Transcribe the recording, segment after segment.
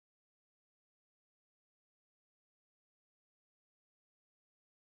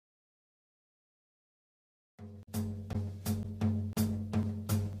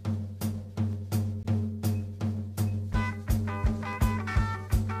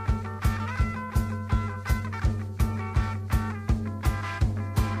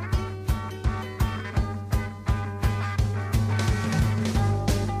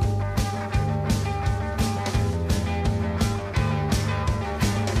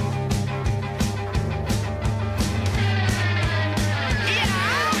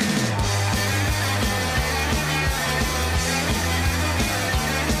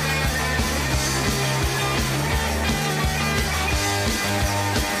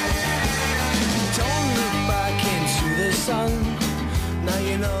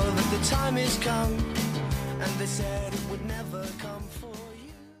come, and they said it would never come for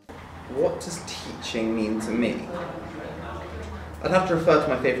you. What does teaching mean to me? I'd have to refer to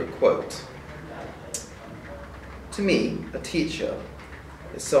my favourite quote. To me, a teacher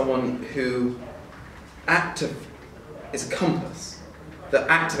is someone who is a compass that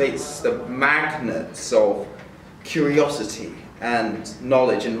activates the magnets of curiosity and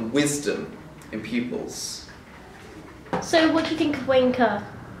knowledge and wisdom in pupils. So what do you think of wanker?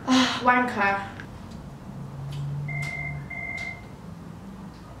 Wanker.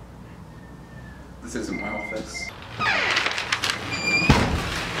 This isn't my office.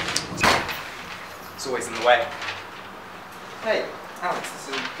 It's always in the way. Hey, Alex, this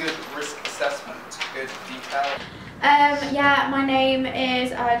is a good risk assessment, good detail. Yeah, my name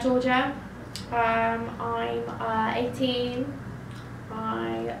is Georgia. I'm 18.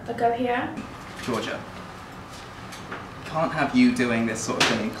 I go here. Georgia, can't have you doing this sort of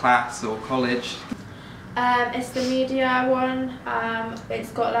thing in class or college. It's the media one.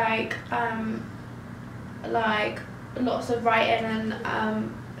 It's got like lots of writing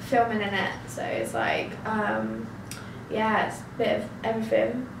and filming in it. So it's like yeah, it's a bit of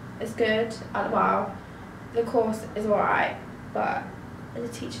everything. It's good. Well, the course is alright, but the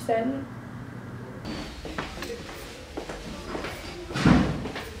teacher's in.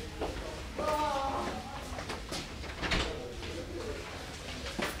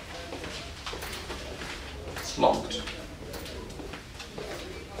 It's locked.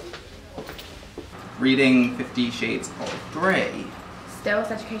 Reading 50 Shades of Grey. Still,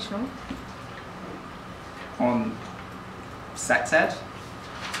 it's educational. On sex ed.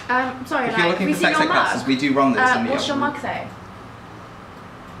 Sorry, if you're looking for sex ed classes, we do run this in the what's your afternoon. mug say?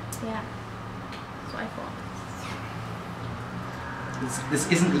 Yeah, that's what I thought. This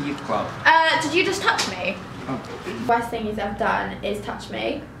isn't the youth club. Did you just touch me? Oh. Worst thing he's ever done is touch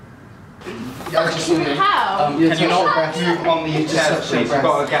me. Fucking hell! Can you not move on the chair, please? You've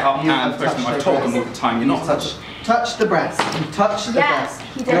got to get up and push them. I've told them all the time. You're not touch the breast. You touch the breast. Yes,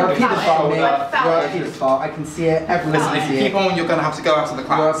 he did. You're a paedophile, Felt mate. You're a paedophile. I can see it. Everyone Listen, can if see you it. keep on, you're going to have to go out of the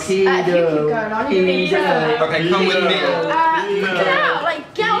class. You're a you keep going on. You're a pedo. Okay, come with me. Get out!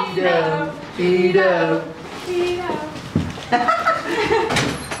 Like, get off now! Pedo.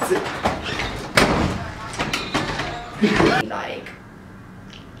 Like,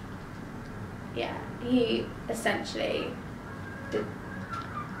 yeah, he essentially did,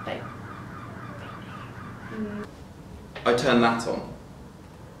 like, I turn that on.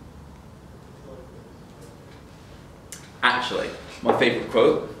 Actually, my favourite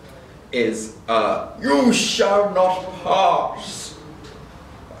quote is, "You shall not pass."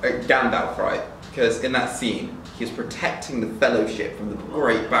 Gandalf, right? Because in that scene, he's protecting the Fellowship from the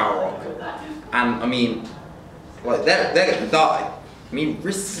Great Balrog, and I mean, like they're gonna die. I mean,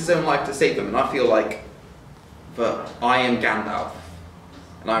 risks his own life to save them, and I feel like that I am Gandalf,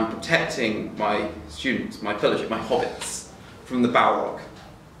 and I'm protecting my students, my Fellowship, my hobbits, from the Balrog.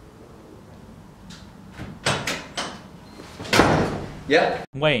 Yeah?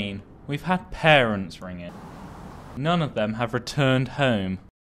 Wayne, we've had parents ring in. None of them have returned home.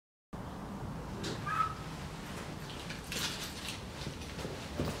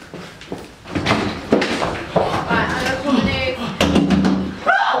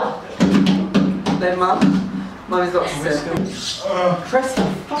 Then Mummy's got to press the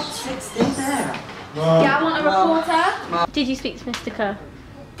fuck's sake, stay there. yeah, I want a reporter. Did you speak to Mr. Kerr?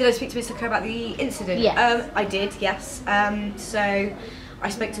 Did I speak to Mr. Kerr about the incident? Yes. I did, yes. So I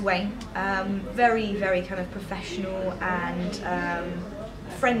spoke to Wayne. Very, very kind of professional and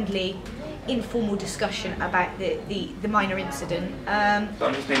friendly, informal discussion about the minor incident. I'm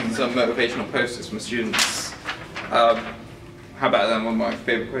just making some motivational posters from students. How about them? One of my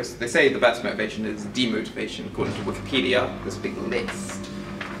favourite quotes. They say the best motivation is demotivation, according to Wikipedia. This big list.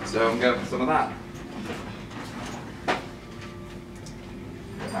 So I'm going for some of that.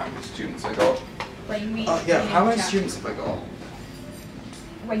 How many students I got? Yeah, how many students have I got?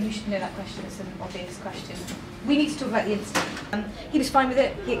 Well, you should know that question. It's an obvious question. We need to talk about the incident. He was fine with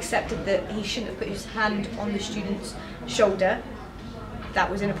it. He accepted that he shouldn't have put his hand on the student's shoulder.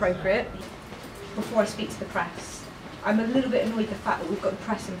 That was inappropriate. Before I speak to the press, I'm a little bit annoyed at the fact that we've got the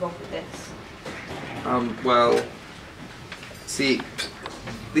press involved with this. Well, see,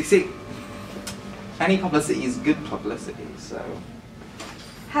 they say any publicity is good publicity, so...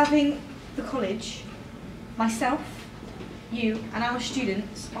 Having the college, myself, you and our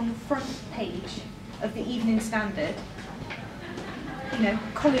students on the front page of the Evening Standard, you know,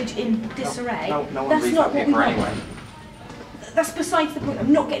 college in disarray, No one that's reads not that what we paper want. anyway. That's besides the point.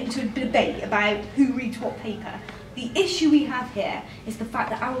 I'm not getting into a debate about who reads what paper. The issue we have here is the fact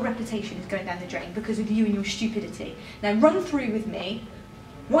that our reputation is going down the drain because of you and your stupidity. Now run through with me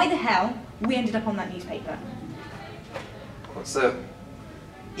why the hell we ended up on that newspaper. So,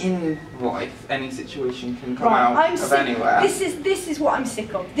 in life, any situation can come out of anywhere. This is what I'm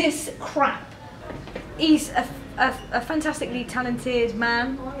sick of. This crap. He's a fantastically talented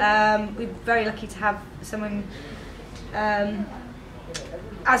man. We're very lucky to have someone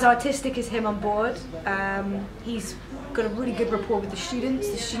as artistic as him on board. He's got a really good rapport with the students.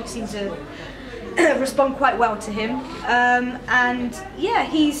 The students seem to respond quite well to him, and yeah,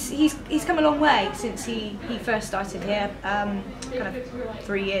 he's come a long way since he first started here, kind of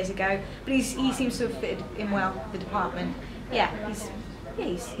 3 years ago. But he seems to have fitted in well with the department. Yeah,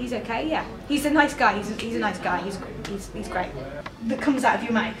 he's okay. Yeah, he's a nice guy. He's a nice guy. He's great. That comes out of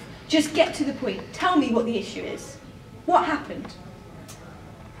your mouth. Just get to the point. Tell me what the issue is. What happened?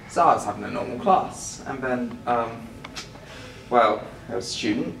 So I was having a normal class, and then, well, there was a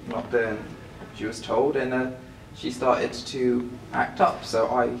student not doing what she was told, and she started to act up. So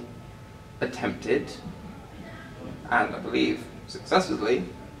I attempted, and I believe successfully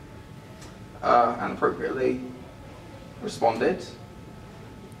and appropriately responded,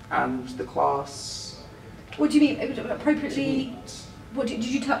 and the class. What do you mean appropriately? What did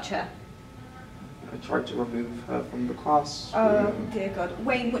you touch her? I tried to remove her from the class. Oh dear God,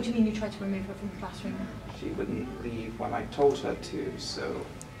 Wayne, what do you mean you tried to remove her from the classroom? She wouldn't leave when I told her to, so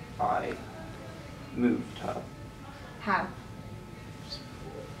I moved her. How? Just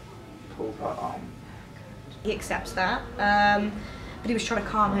pulled her arm. He accepts that, but he was trying to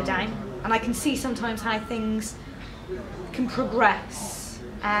calm her down, and I can see sometimes how things can progress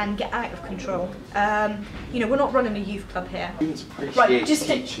and get out of control. You know, we're not running a youth club here. Students appreciate Right, just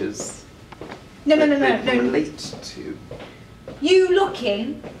teachers. No. Relate to. You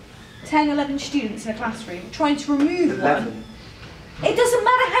looking 10, 11 students in a classroom trying to remove 11. one. It doesn't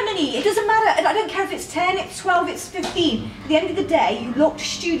matter how many, it doesn't matter, I don't care if it's 10, it's 12, it's 15. At the end of the day, you locked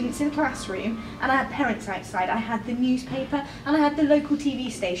students in a classroom, and I had parents outside. I had the newspaper, and I had the local TV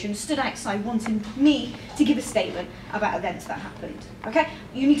station stood outside wanting me to give a statement about events that happened. Okay?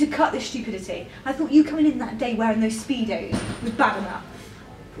 You need to cut this stupidity. I thought you coming in that day wearing those Speedos was bad enough.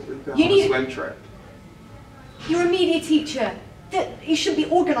 You need a swim trip. You're a media teacher. You should be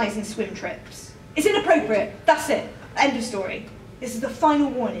organising swim trips. It's inappropriate. That's it. End of story. This is the final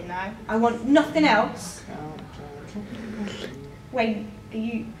warning now. I want nothing else. Wayne, are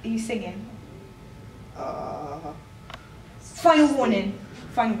you singing? Final warning.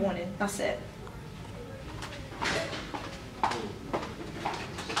 Final warning. That's it.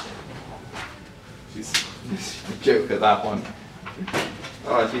 She's a joke at that one.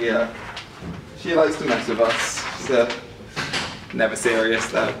 Oh, she likes to mess with us. She's never serious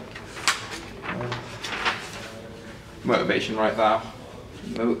though. Motivation right now.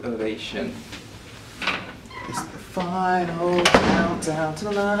 Motivation. It's the final countdown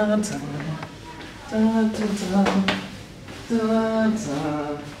to London. Dun, dun, dun. Dun,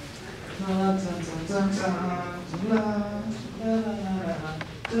 dun. Dun, dun, dun, dun,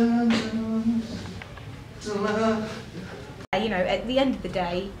 dun, dun. You know, at the end of the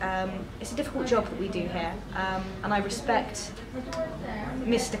day, it's a difficult job that we do here, and I respect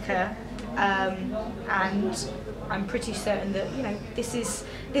Mr. Kerr, and I'm pretty certain that, you know,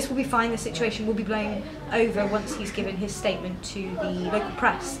 this will be fine. The situation will be blown over once he's given his statement to the local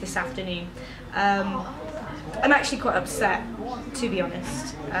press this afternoon. I'm actually quite upset, to be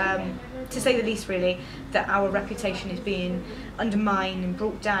honest, to say the least, really, that our reputation is being undermined and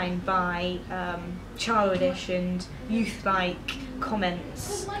brought down by childish and youth-like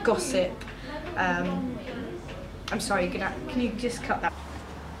comments, gossip. I'm sorry, can you just cut that?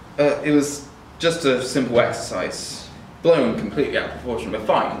 It was just a simple exercise, blown completely out of proportion. We're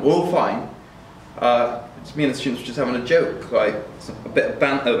fine, we're all fine. It's me and the students were just having a joke, like a bit of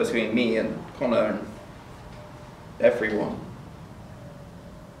banter between me and Connor and everyone.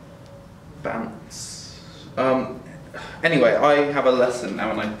 Bounce. Anyway, I have a lesson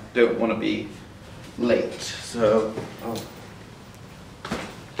now and I don't want to be late, so...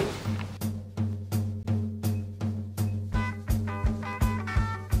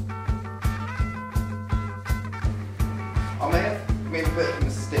 I may have made a bit of a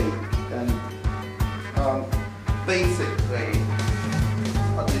mistake, and basically,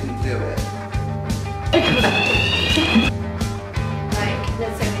 I didn't do it. Like,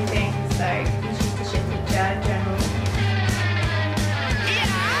 there's so many things, so he's just a shit teacher in general.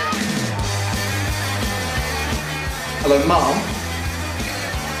 Hello, Mum.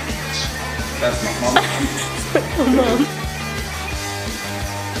 That's my mum. Mum.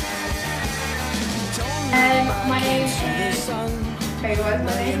 My name is. Okay, what's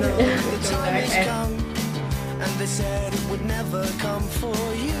my name? Okay. And they said it would never come for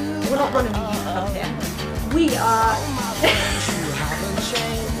you. We're not running a youth club here. We are. You haven't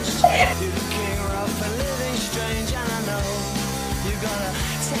changed. You're looking rough and living strange, and I know you got a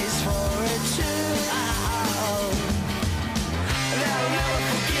taste for